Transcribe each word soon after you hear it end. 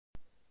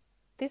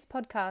This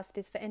podcast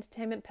is for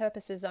entertainment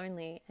purposes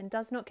only and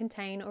does not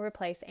contain or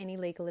replace any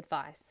legal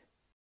advice.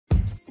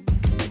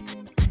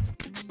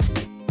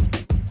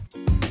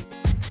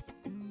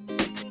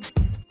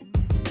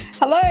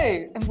 Hello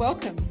and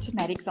welcome to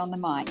Maddix on the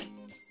Mic.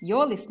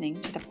 You're listening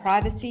to the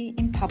Privacy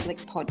in Public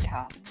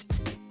podcast.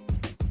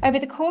 Over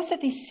the course of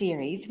this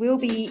series, we'll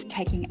be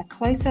taking a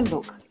closer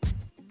look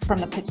from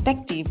the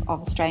perspective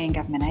of Australian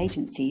government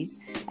agencies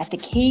at the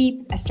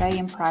key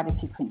Australian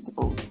privacy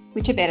principles,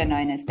 which are better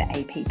known as the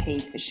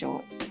APPs for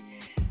short.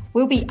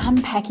 We'll be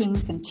unpacking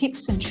some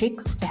tips and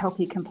tricks to help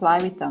you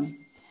comply with them.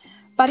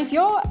 But if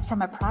you're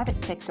from a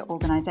private sector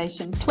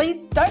organisation, please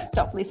don't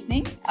stop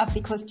listening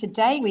because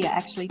today we are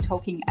actually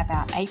talking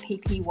about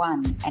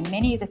APP1 and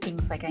many of the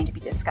things we're going to be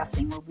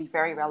discussing will be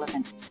very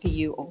relevant for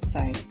you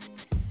also.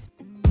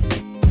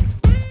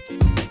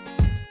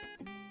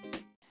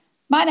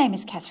 My name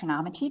is Catherine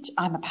Armitage.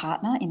 I'm a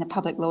partner in the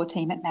public law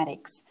team at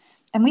Maddix.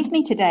 And with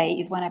me today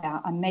is one of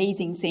our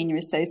amazing senior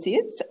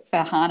associates,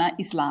 Farhana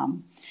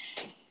Islam.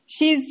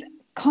 She's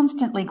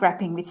constantly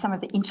grappling with some of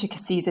the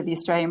intricacies of the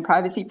Australian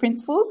privacy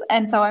principles,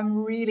 and so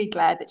I'm really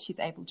glad that she's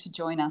able to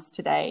join us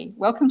today.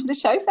 Welcome to the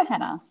show,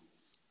 Farhana.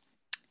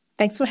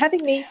 Thanks for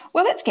having me.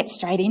 Well, let's get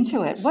straight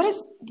into it.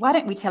 Why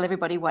don't we tell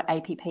everybody what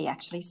APP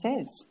actually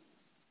says?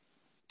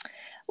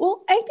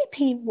 Well,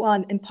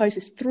 APP1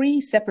 imposes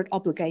 3 separate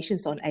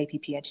obligations on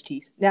APP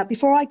entities. Now,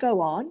 before I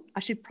go on, I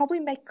should probably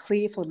make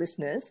clear for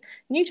listeners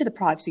new to the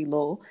privacy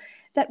law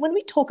that when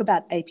we talk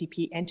about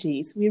APP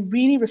entities, we're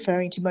really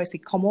referring to mostly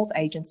Commonwealth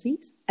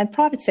agencies and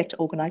private sector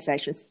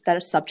organisations that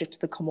are subject to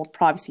the Commonwealth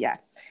Privacy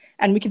Act.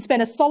 And we can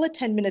spend a solid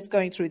 10 minutes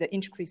going through the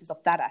intricacies of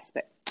that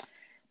aspect.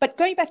 But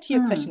going back to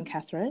your question,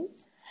 Catherine,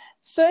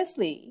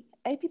 firstly,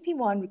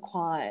 APP1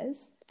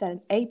 requires that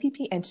an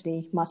APP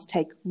entity must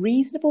take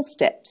reasonable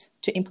steps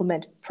to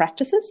implement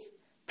practices,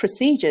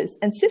 procedures,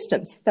 and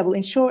systems that will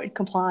ensure it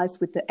complies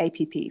with the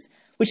APPs,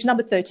 which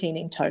number 13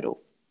 in total.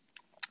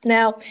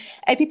 Now,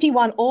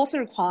 APP1 also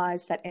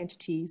requires that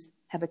entities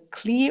have a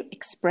clear,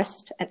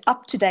 expressed, and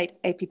up-to-date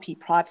APP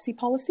privacy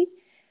policy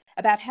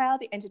about how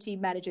the entity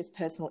manages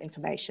personal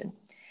information,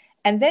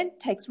 and then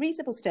takes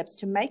reasonable steps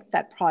to make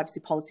that privacy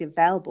policy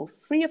available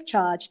free of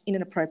charge in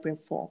an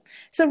appropriate form.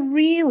 So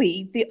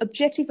really, the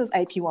objective of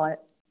APP1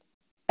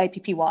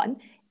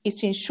 is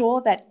to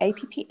ensure that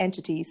APP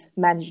entities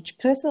manage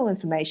personal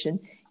information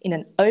in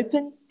an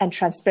open and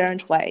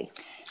transparent way.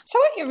 So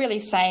what you're really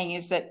saying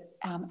is that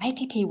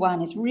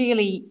APP1 is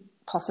really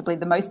possibly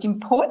the most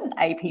important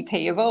APP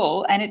of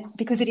all, and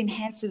because it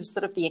enhances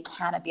sort of the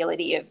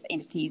accountability of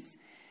entities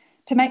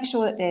to make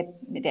sure that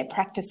their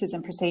practices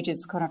and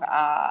procedures kind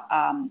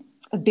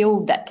of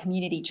build that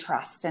community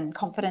trust and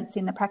confidence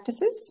in the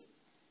practices.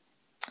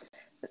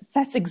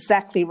 That's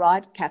exactly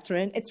right,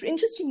 Catherine. It's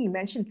interesting you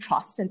mentioned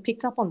trust and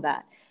picked up on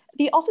that.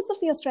 The Office of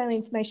the Australian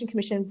Information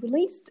Commission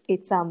released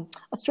its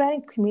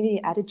Australian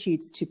Community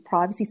Attitudes to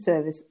Privacy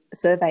Service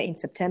survey in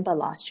September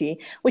last year,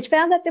 which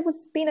found that there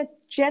was been a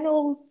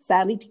general,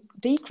 sadly,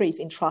 decrease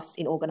in trust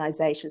in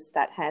organisations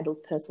that handle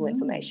personal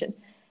information.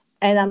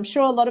 And I'm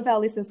sure a lot of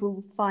our listeners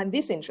will find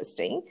this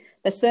interesting.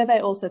 The survey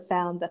also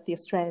found that the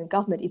Australian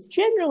government is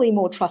generally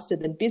more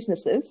trusted than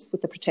businesses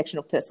with the protection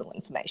of personal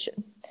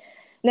information.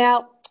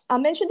 Now, I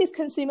mentioned this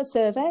consumer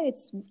survey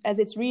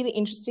it's really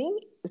interesting.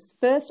 It was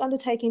first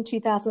undertaken in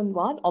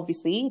 2001.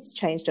 Obviously, it's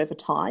changed over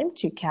time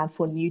to account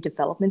for new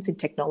developments in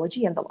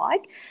technology and the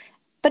like.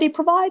 But it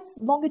provides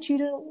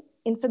longitudinal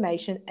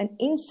information and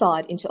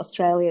insight into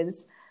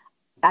Australia's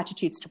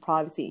attitudes to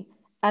privacy.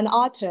 And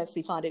I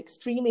personally find it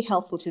extremely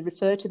helpful to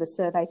refer to the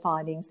survey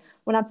findings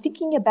when I'm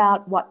thinking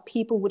about what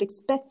people would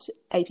expect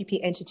APP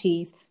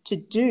entities to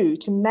do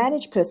to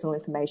manage personal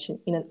information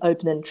in an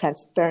open and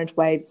transparent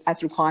way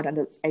as required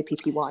under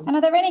APP1. And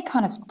are there any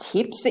kind of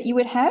tips that you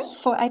would have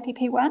for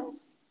APP1?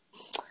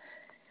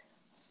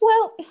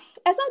 Well,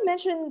 as I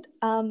mentioned,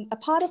 a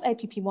part of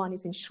APP1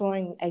 is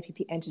ensuring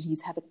APP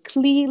entities have a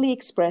clearly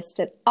expressed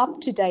and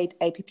up-to-date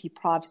APP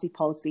privacy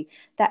policy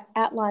that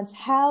outlines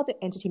how the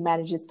entity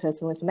manages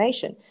personal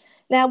information.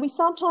 Now, we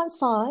sometimes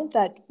find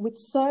that with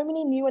so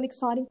many new and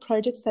exciting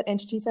projects that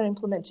entities are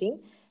implementing,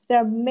 there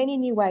are many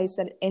new ways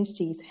that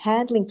entities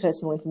handling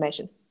personal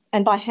information.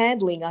 And by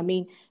handling, I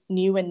mean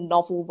new and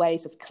novel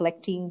ways of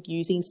collecting,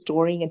 using,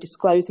 storing and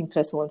disclosing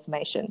personal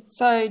information.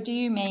 So do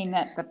you mean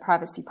that the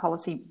privacy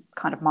policy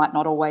kind of might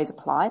not always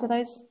apply to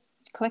those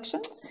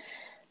collections?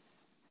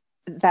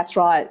 That's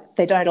right.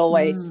 They don't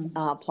always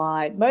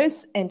apply.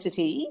 Most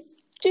entities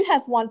do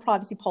have one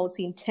privacy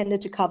policy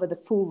intended to cover the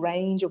full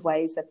range of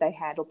ways that they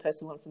handle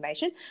personal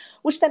information,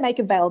 which they make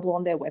available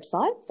on their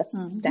website.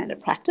 That's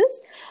standard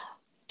practice.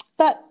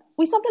 But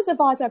we sometimes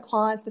advise our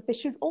clients that they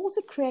should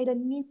also create a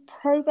new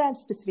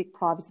program-specific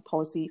privacy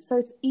policy so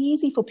it's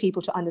easy for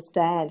people to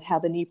understand how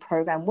the new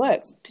program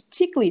works,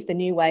 particularly if the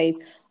new ways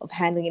of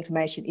handling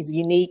information is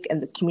unique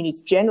and the community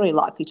is generally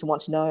likely to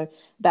want to know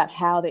about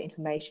how the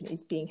information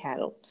is being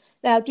handled.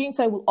 Now, doing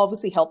so will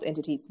obviously help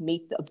entities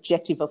meet the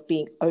objective of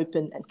being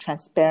open and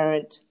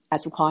transparent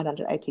as required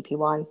under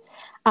APP1.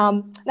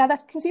 Now,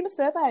 that consumer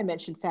survey I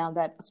mentioned found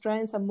that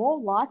Australians are more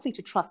likely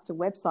to trust a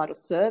website or a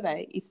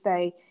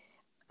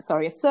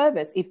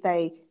service if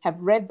they have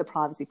read the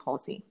privacy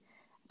policy.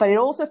 But it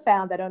also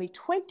found that only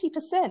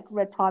 20%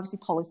 read privacy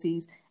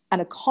policies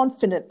and are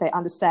confident they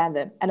understand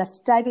them. And a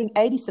staggering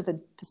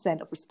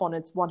 87% of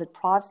respondents wanted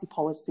privacy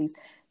policies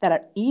that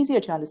are easier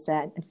to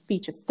understand and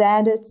feature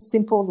standard,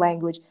 simple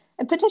language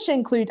and potentially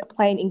include a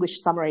plain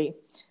English summary.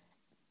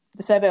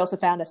 The survey also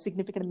found a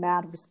significant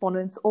amount of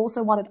respondents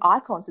also wanted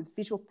icons as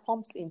visual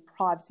prompts in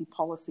privacy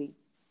policy.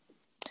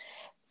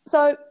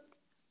 So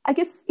I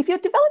guess if you're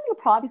developing a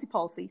privacy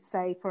policy,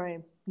 say for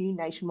a new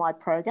nationwide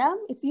program,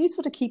 it's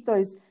useful to keep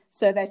those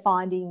survey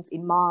findings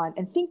in mind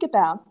and think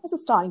about, as a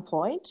starting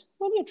point,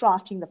 when you're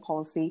drafting the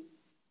policy,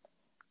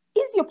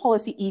 is your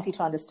policy easy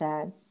to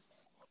understand?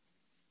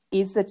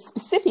 Is it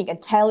specific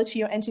and tailored to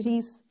your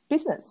entity's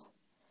business?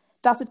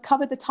 Does it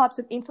cover the types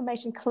of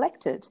information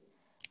collected?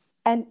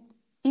 And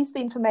is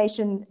the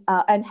information,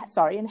 and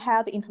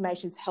how the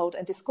information is held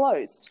and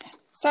disclosed?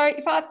 So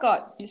if I've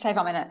got, say if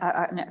I'm in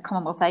a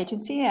Commonwealth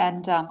agency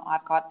and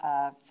I've got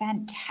a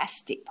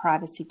fantastic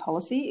privacy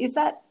policy,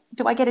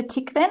 do I get a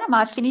tick then? Am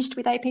I finished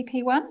with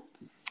APP1?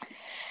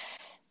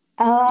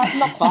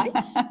 Not quite.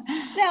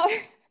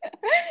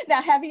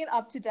 Now, having an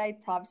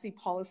up-to-date privacy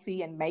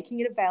policy and making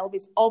it available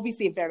is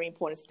obviously a very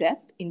important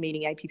step in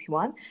meeting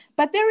APP1,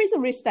 but there is a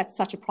risk that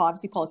such a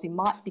privacy policy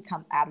might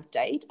become out of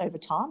date over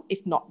time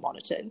if not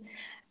monitored.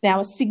 Now,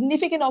 a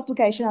significant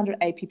obligation under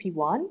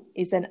APP1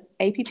 is an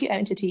APP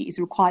entity is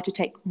required to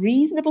take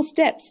reasonable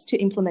steps to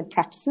implement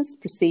practices,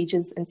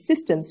 procedures and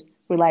systems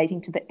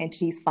relating to the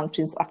entity's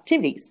functions or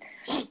activities.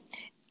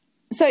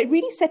 So it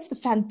really sets the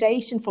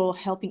foundation for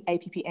helping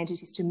APP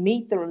entities to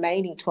meet the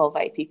remaining 12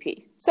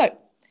 APP. So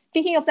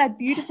thinking of that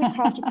beautifully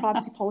crafted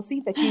privacy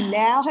policy that you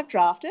now have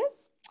drafted,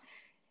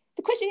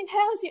 the question is,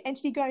 how is your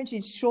entity going to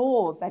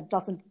ensure that it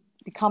doesn't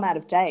become out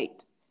of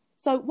date?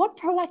 So what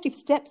proactive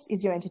steps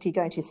is your entity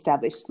going to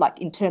establish, like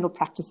internal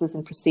practices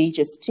and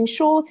procedures, to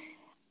ensure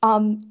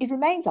it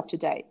remains up to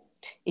date?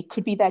 It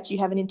could be that you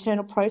have an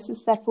internal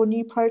process that for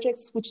new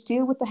projects which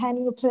deal with the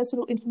handling of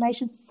personal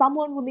information,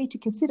 someone will need to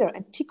consider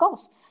and tick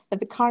off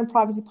that the current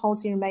privacy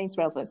policy remains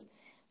relevant.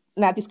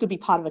 Now, this could be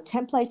part of a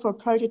template for a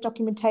project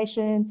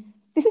documentation.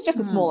 This is just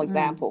a small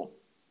example.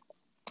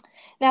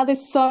 Now,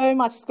 there's so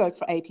much scope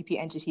for APP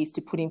entities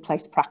to put in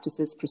place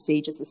practices,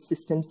 procedures, and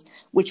systems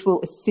which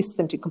will assist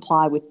them to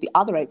comply with the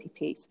other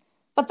APPs.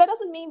 But that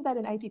doesn't mean that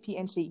an APP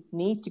entity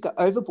needs to go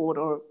overboard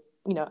or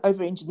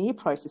over-engineer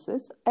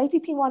processes.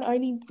 APP1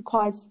 only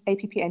requires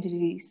APP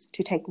entities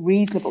to take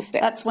reasonable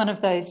steps. That's one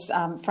of those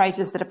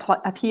phrases that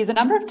appears a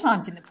number of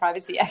times in the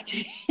Privacy Act,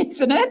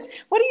 isn't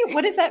it?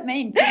 What does that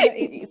mean? Can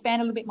you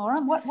expand a little bit more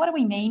on what do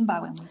we mean by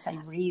when we say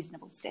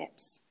reasonable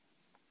steps?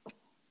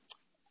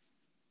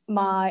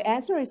 My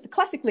answer is the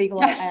classic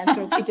legal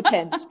answer. It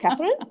depends,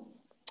 Catherine.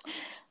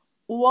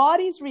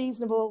 What is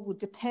reasonable will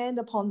depend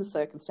upon the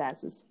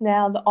circumstances.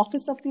 Now, the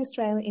Office of the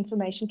Australian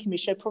Information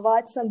Commissioner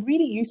provides some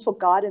really useful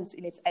guidance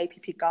in its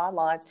APP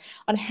guidelines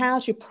on how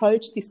to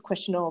approach this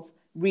question of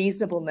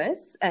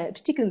reasonableness,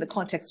 particularly in the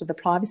context of the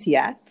Privacy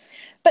Act.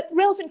 But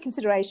relevant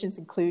considerations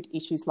include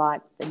issues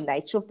like the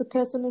nature of the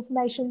personal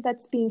information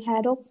that's being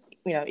handled.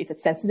 Is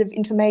it sensitive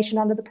information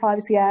under the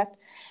Privacy Act?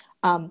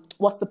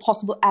 What's the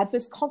possible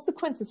adverse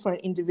consequences for an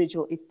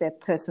individual if their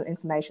personal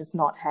information is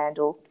not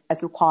handled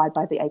as required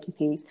by the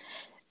APPs?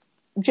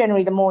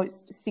 Generally, the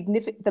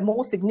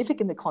more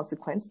significant the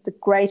consequence, the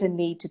greater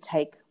need to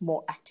take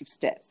more active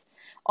steps.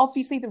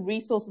 Obviously, the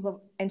resources of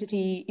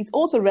entity is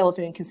also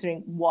relevant in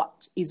considering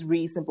what is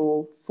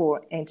reasonable for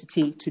an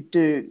entity to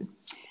do.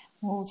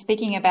 Well,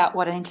 speaking about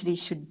what an entity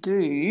should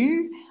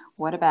do,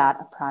 what about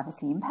a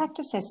privacy impact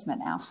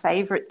assessment, our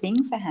favourite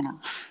thing for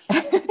Hannah?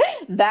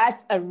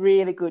 That's a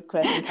really good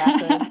question,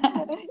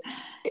 Catherine.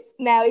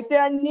 Now, if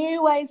there are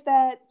new ways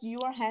that you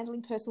are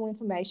handling personal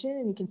information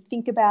and you can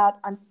think about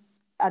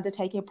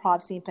undertaking a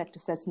privacy impact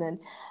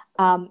assessment,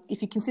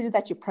 if you consider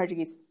that your project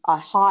is a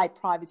high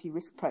privacy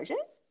risk project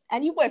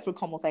and you work for a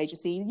Commonwealth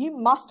agency, you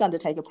must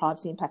undertake a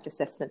privacy impact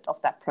assessment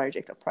of that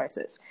project or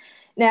process.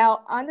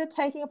 Now,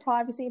 undertaking a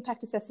privacy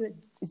impact assessment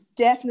is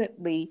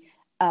definitely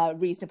a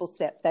reasonable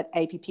step that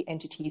APP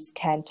entities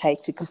can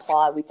take to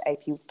comply with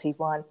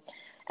APP1.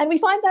 And we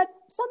find that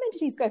some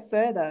entities go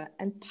further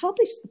and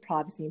publish the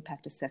privacy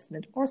impact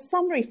assessment or a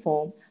summary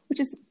form, which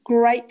is a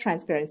great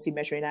transparency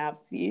measure in our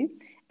view.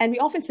 And we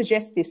often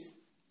suggest this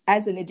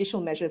as an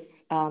additional measure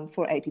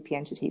for APP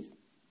entities.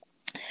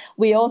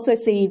 We also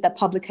see the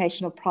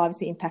publication of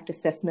privacy impact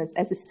assessments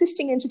as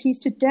assisting entities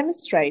to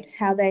demonstrate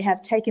how they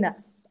have taken a,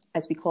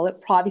 as we call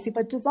it, privacy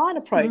by design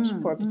approach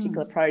for a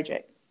particular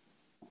project.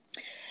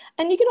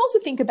 And you can also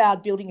think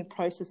about building in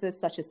processes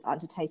such as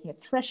undertaking a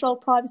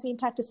threshold privacy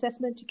impact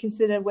assessment to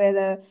consider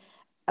whether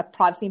a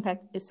privacy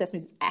impact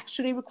assessment is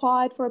actually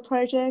required for a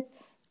project.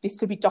 This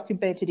could be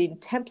documented in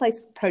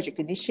templates for project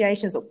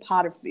initiations or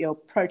part of your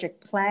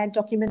project plan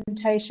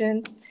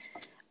documentation.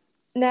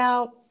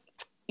 Now,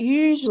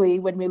 usually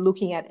when we're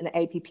looking at an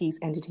APP's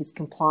entity's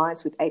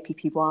compliance with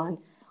APP1,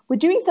 we're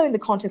doing so in the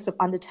context of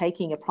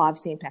undertaking a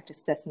privacy impact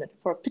assessment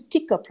for a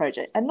particular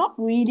project and not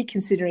really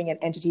considering an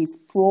entity's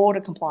broader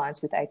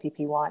compliance with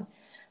APP1.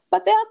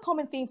 But there are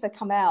common themes that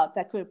come out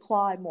that could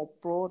apply more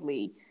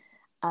broadly.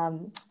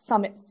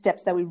 Some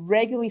steps that we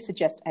regularly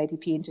suggest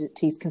APP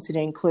entities consider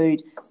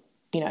include,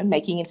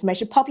 making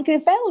information publicly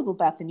available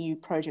about the new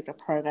project or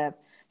program.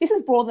 This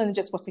is broader than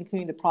just what's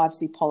included in the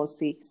privacy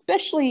policy,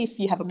 especially if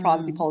you have a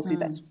privacy policy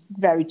that's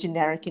very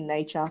generic in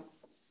nature.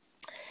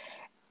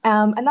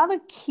 Another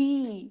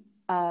key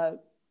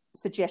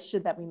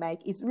suggestion that we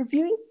make is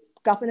reviewing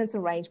governance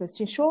arrangements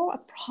to ensure a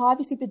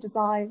privacy by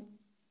design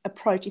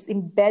approach is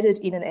embedded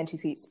in an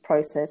entity's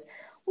process.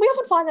 We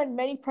often find that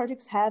many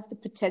projects have the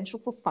potential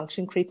for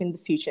function creep in the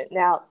future.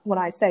 Now, when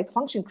I say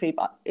function creep,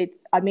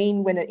 I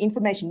mean when an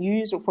information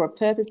used or for a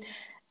purpose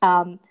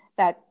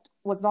that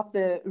was not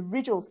the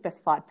original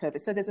specified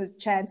purpose. So there's a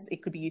chance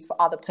it could be used for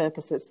other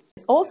purposes.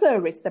 There's also a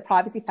risk that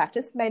privacy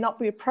factors may not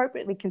be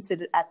appropriately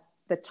considered at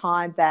the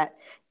time that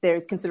there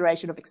is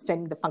consideration of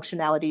extending the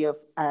functionality of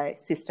a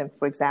system,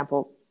 for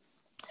example.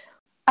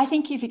 I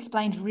think you've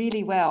explained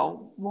really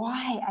well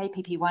why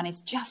APP1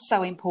 is just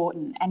so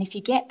important. And if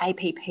you get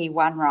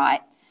APP1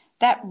 right,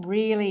 that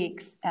really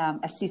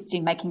assists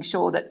in making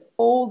sure that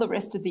all the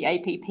rest of the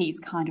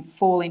APPs kind of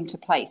fall into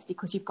place,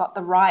 because you've got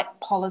the right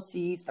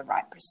policies, the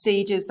right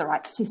procedures, the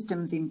right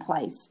systems in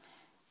place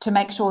to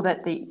make sure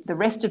that the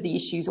rest of the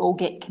issues all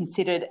get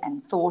considered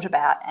and thought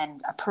about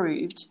and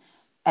approved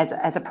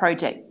as a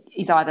project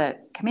is either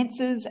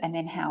commences and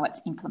then how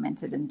it's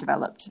implemented and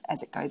developed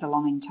as it goes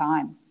along in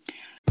time.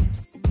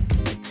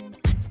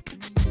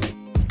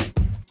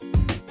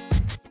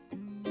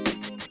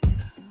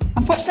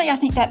 Unfortunately, I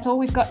think that's all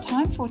we've got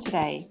time for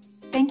today.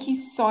 Thank you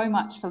so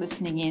much for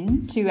listening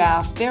in to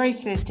our very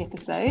first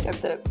episode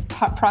of the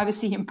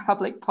Privacy in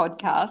Public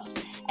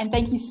podcast. And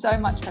thank you so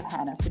much for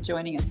Hannah for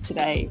joining us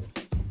today.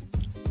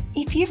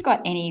 If you've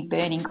got any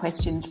burning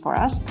questions for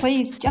us,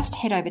 please just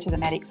head over to the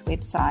Maddocks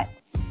website.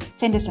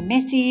 Send us a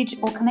message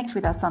or connect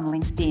with us on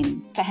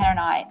LinkedIn. Hannah and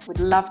I would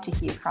love to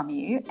hear from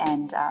you,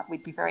 and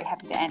we'd be very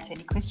happy to answer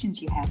any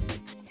questions you have.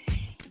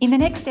 In the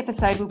next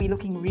episode, we'll be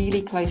looking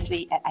really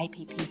closely at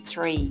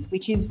APP3,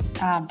 which is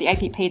the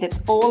APP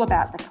that's all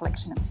about the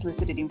collection of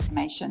solicited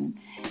information.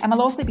 And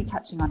we'll also be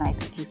touching on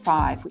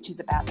APP5, which is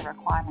about the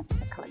requirements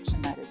for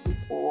collection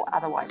notices or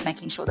otherwise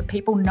making sure that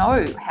people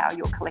know how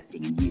you're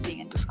collecting and using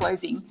and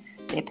disclosing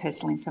their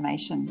personal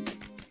information.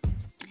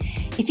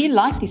 If you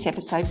like this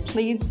episode,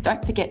 please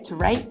don't forget to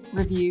rate,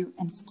 review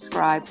and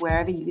subscribe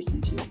wherever you listen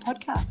to your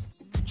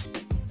podcasts.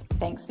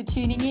 Thanks for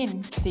tuning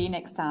in. See you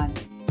next time.